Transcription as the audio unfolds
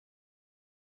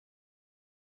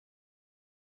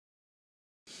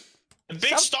A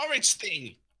big storage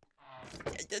thing.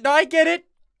 No, I get it.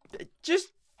 Just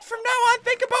from now on,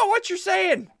 think about what you're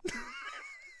saying.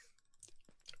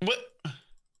 What?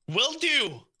 Will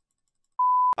do.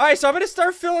 All right, so I'm gonna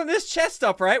start filling this chest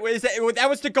up, right? That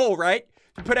was the goal, right?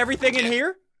 To put everything in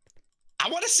here. I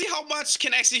want to see how much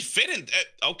can actually fit in.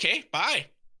 Okay, bye.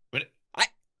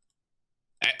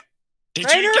 Did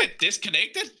you get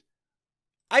disconnected?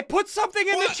 I put something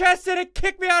in the chest and it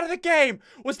kicked me out of the game.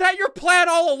 Was that your plan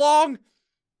all along?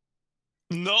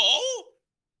 No.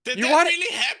 Did that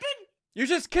really happen? You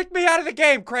just kicked me out of the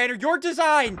game, Craner. Your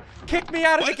design kicked me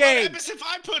out of the game. What happens if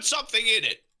I put something in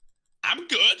it? I'm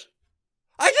good.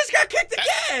 I just got kicked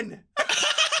again.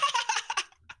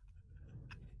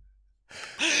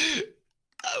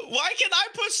 Why can I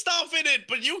put stuff in it,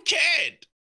 but you can't?